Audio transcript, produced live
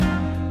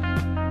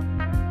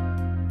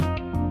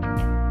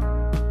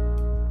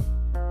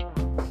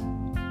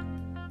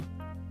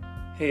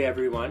Hey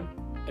everyone,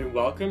 and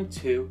welcome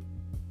to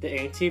the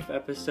 18th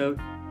episode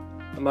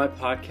of my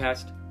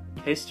podcast,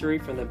 History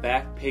from the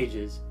Back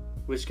Pages,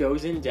 which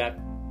goes in depth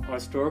on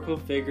historical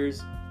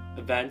figures,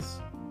 events,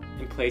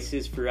 and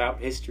places throughout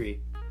history.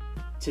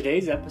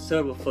 Today's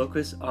episode will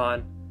focus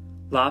on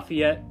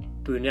Lafayette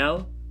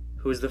Bunnell,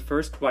 who was the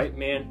first white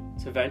man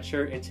to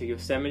venture into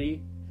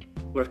Yosemite,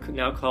 what's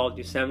now called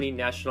Yosemite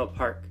National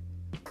Park.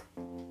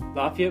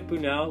 Lafayette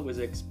Bunnell was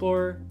an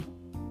explorer,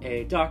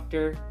 a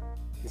doctor,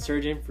 and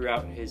surgeon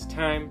throughout his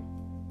time,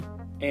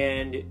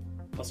 and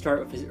I'll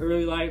start with his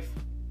early life,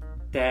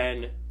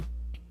 then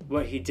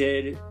what he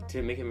did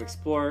to make him an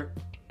explorer,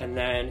 and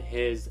then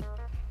his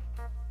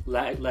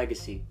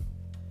legacy.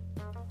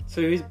 So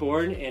he was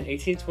born in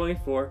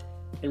 1824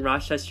 in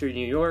Rochester,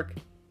 New York,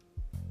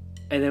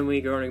 and then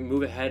we're going to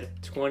move ahead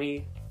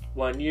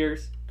 21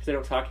 years, because I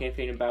don't talk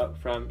anything about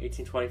from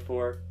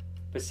 1824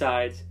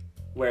 besides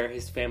where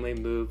his family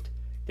moved.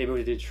 They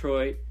moved to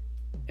Detroit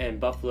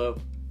and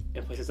Buffalo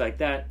and places like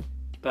that,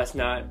 but that's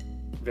not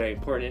very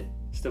important,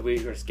 so we're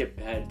going to skip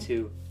ahead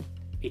to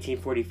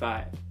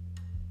 1845.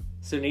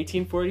 So in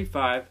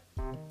 1845,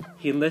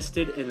 he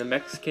enlisted in the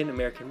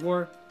Mexican-American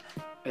War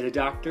as a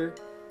doctor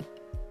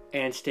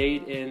and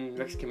stayed in the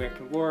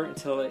Mexican-American War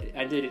until it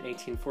ended in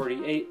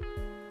 1848.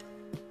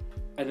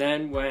 And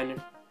then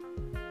when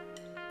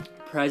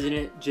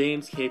President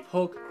James K.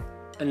 Polk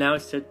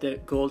announced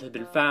that gold had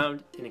been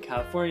found in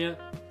California,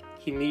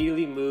 he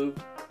immediately moved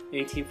in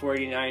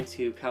 1849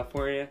 to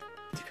California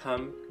to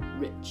become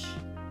rich.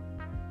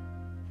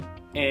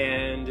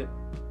 And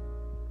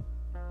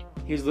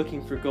he was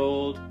looking for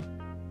gold,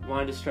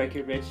 wanted to strike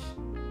it rich,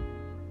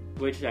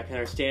 which I can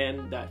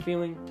understand that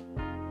feeling.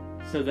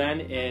 So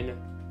then in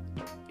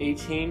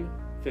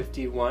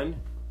 1851,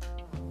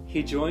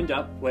 he joined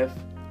up with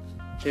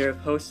the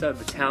Mariposa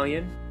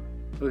Battalion,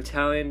 a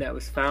battalion that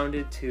was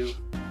founded to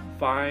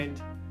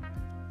find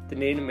the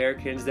Native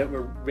Americans that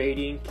were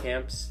raiding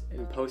camps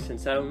and posts and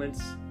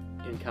settlements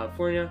in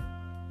California.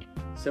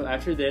 So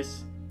after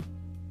this,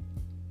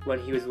 when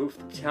he was with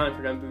the battalion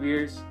for a number of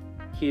years,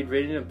 he had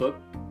written a book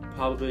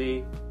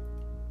probably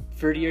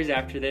 30 years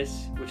after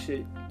this, which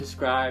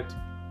described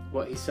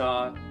what he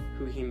saw,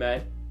 who he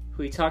met,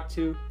 who he talked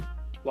to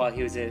while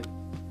he was in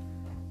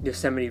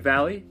Yosemite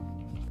Valley.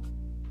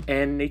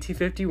 And in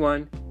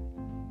 1851,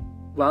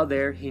 while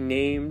there, he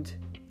named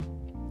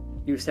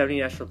Yosemite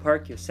National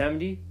Park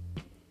Yosemite.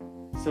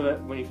 So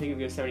that when you think of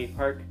Yosemite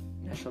Park,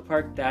 National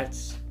Park,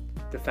 that's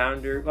the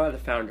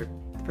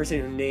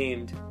person who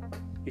named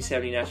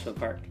Yosemite National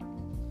Park.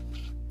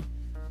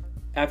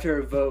 After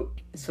a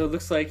vote, so it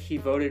looks like he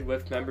voted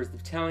with members of the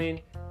battalion,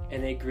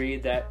 and they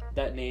agreed that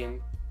that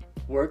name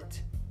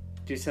worked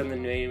due to some of the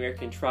Native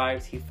American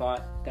tribes. He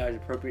thought that was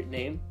an appropriate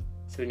name,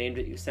 so he named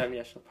it Yosemite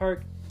National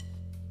Park.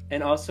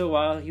 And also,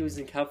 while he was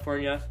in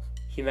California,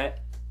 he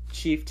met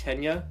Chief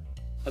Tenya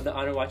of the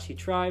Anahuachi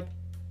tribe,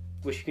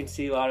 which you can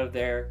see a lot of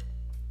their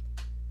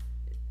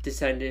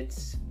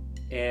descendants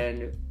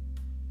and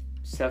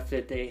stuff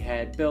that they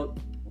had built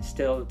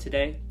still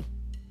today.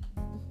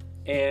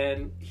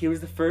 And he was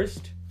the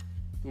first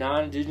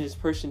non-indigenous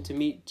person to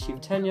meet Chief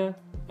Tenya,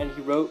 and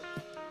he wrote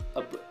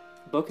a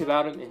book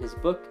about him in his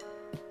book.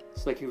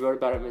 So he wrote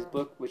about him in his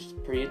book, which is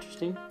pretty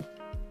interesting.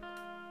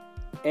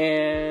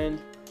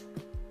 And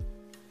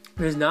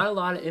there's not a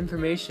lot of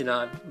information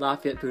on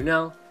Lafayette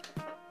Bunnell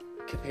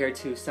compared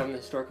to some of the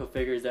historical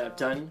figures that I've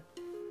done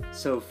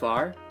so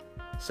far.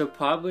 So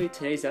probably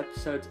today's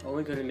episode is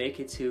only going to make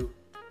it to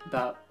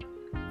about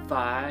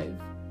 5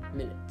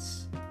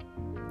 minutes.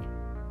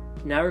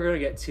 Now we're going to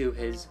get to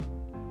his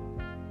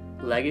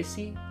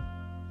legacy.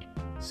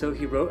 So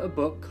he wrote a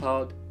book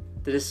called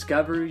The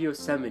Discovery of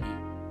Yosemite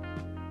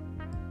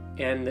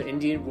and the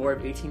Indian War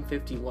of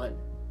 1851,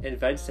 and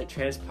events that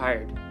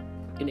transpired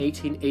in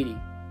 1880.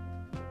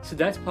 So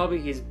that's probably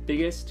his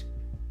biggest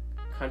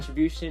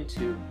contribution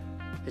to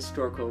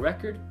historical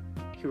record.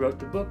 He wrote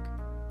the book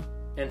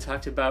and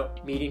talked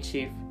about meeting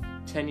Chief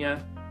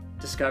Tenya,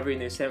 discovering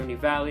the Yosemite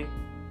Valley,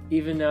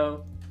 even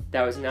though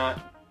that was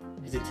not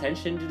his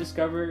intention to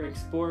discover and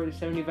explore the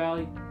Yosemite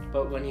Valley.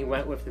 But when he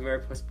went with the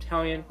Mariposa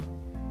Battalion,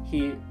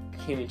 he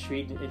became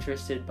intrigued and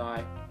interested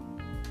by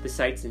the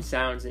sights and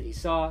sounds that he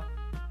saw.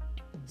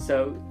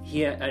 So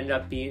he ended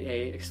up being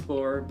an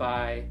explorer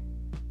by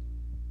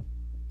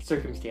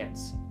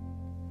circumstance,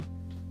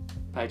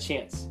 by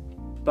chance.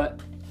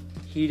 But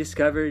he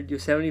discovered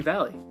Yosemite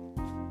Valley.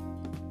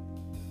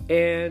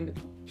 And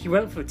he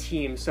went with a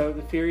team, so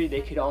in theory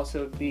they could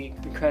also be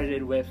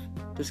credited with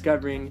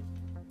discovering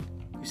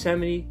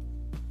Yosemite,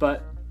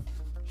 but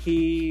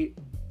he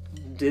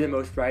did the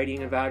most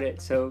writing about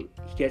it, so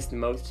he gets the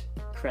most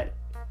credit.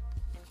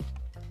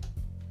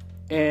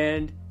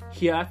 And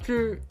he,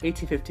 after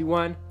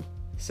 1851,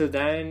 so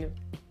then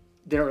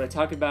they don't really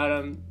talk about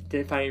him,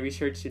 didn't find any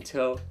research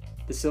until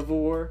the Civil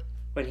War,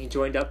 when he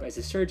joined up as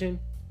a surgeon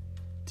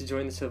to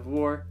join the Civil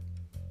War.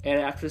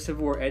 And after the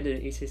Civil War ended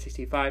in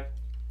 1865,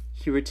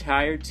 he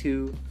retired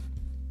to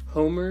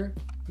Homer,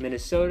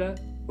 Minnesota,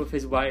 with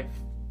his wife,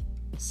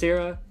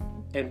 Sarah,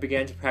 and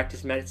began to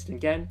practice medicine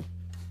again.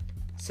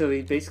 So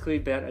he'd basically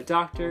been a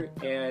doctor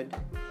and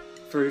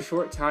for a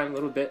short time, a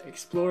little bit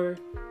explorer.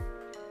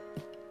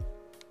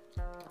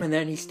 And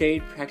then he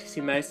stayed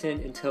practicing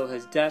medicine until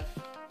his death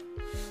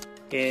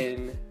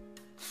in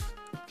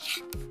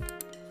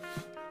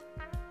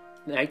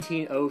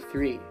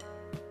 1903.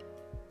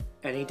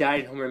 And he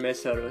died in Homer,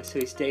 Minnesota. So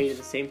he stayed in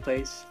the same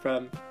place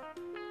from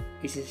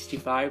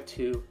 1865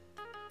 to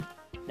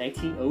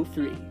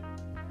 1903.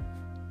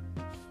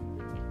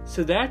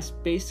 So that's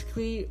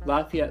basically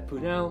Lafayette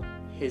Bunnell,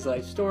 his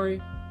life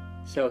story.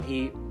 So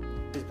he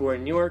was born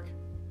in New York,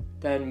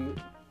 then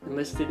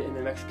enlisted in the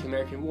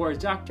Mexican-American War as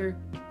a doctor.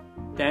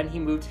 Then he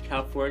moved to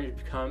California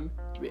to become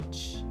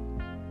rich.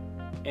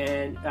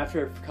 And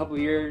after a couple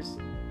years,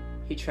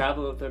 he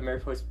traveled with the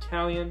American Horse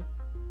Battalion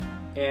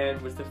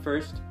and was the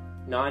first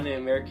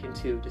non-American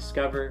to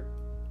discover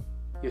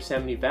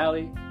Yosemite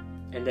Valley,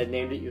 and then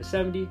named it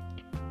Yosemite,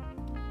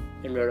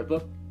 and wrote a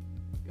book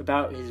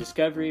about his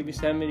discovery of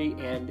Yosemite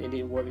and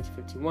Indian War of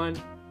 1851.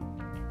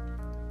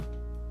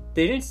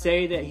 They didn't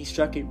say that he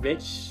struck it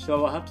rich,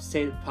 so I'll have to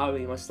say that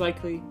probably most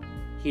likely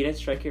he didn't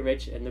strike it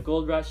rich in the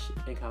gold rush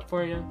in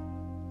California,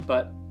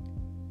 but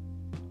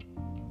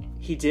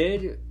he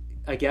did,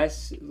 I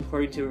guess,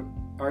 according to an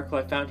article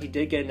I found, he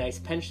did get a nice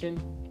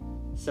pension,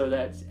 so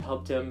that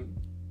helped him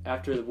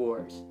after the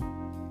wars,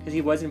 because he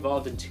was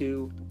involved in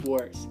 2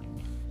 wars,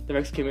 the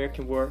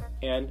Mexican-American War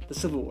and the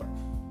Civil War.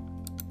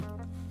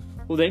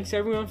 Well, thanks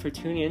everyone for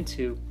tuning in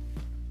to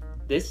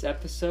this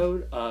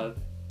episode of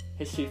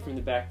History from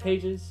the Back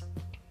Pages,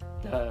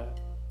 the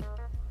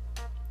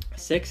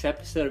 6th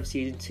episode of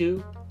Season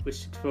 2,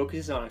 which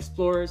focuses on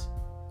explorers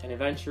and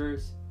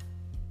adventurers.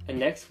 And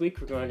next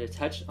week we're going to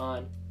touch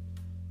on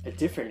a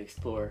different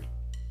explorer.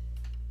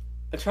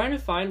 I'm trying to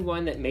find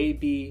one that may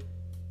be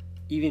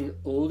even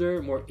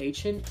older, more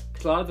ancient,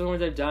 because a lot of the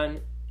ones I've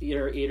done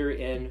are either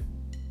in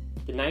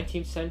the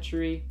 19th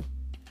century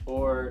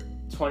or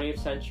 20th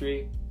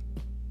century.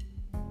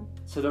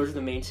 So those are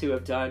the main 2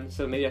 I've done,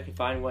 so maybe I can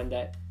find one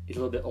that is a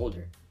little bit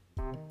older.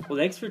 Well,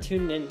 thanks for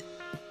tuning in.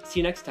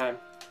 See you next time.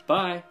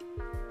 Bye!